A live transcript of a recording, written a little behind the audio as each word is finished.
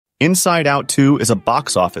Inside Out 2 is a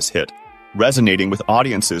box office hit, resonating with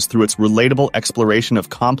audiences through its relatable exploration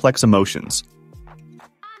of complex emotions.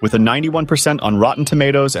 With a 91% on Rotten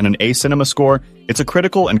Tomatoes and an A Cinema score, it's a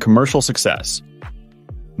critical and commercial success.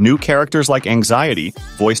 New characters like Anxiety,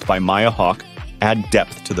 voiced by Maya Hawke, add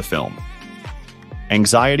depth to the film.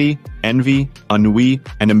 Anxiety, envy, ennui,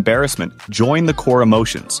 and embarrassment join the core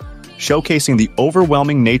emotions, showcasing the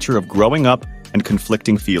overwhelming nature of growing up and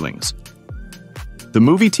conflicting feelings. The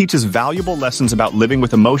movie teaches valuable lessons about living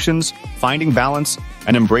with emotions, finding balance,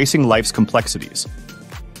 and embracing life's complexities.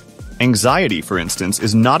 Anxiety, for instance,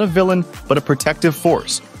 is not a villain but a protective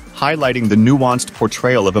force, highlighting the nuanced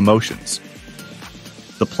portrayal of emotions.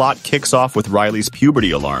 The plot kicks off with Riley's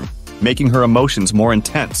puberty alarm, making her emotions more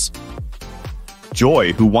intense.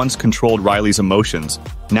 Joy, who once controlled Riley's emotions,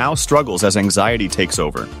 now struggles as anxiety takes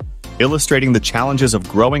over, illustrating the challenges of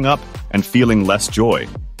growing up and feeling less joy.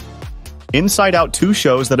 Inside Out 2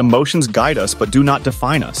 shows that emotions guide us but do not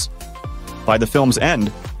define us. By the film's end,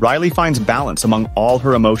 Riley finds balance among all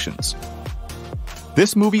her emotions.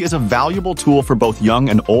 This movie is a valuable tool for both young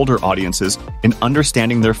and older audiences in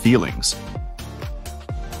understanding their feelings.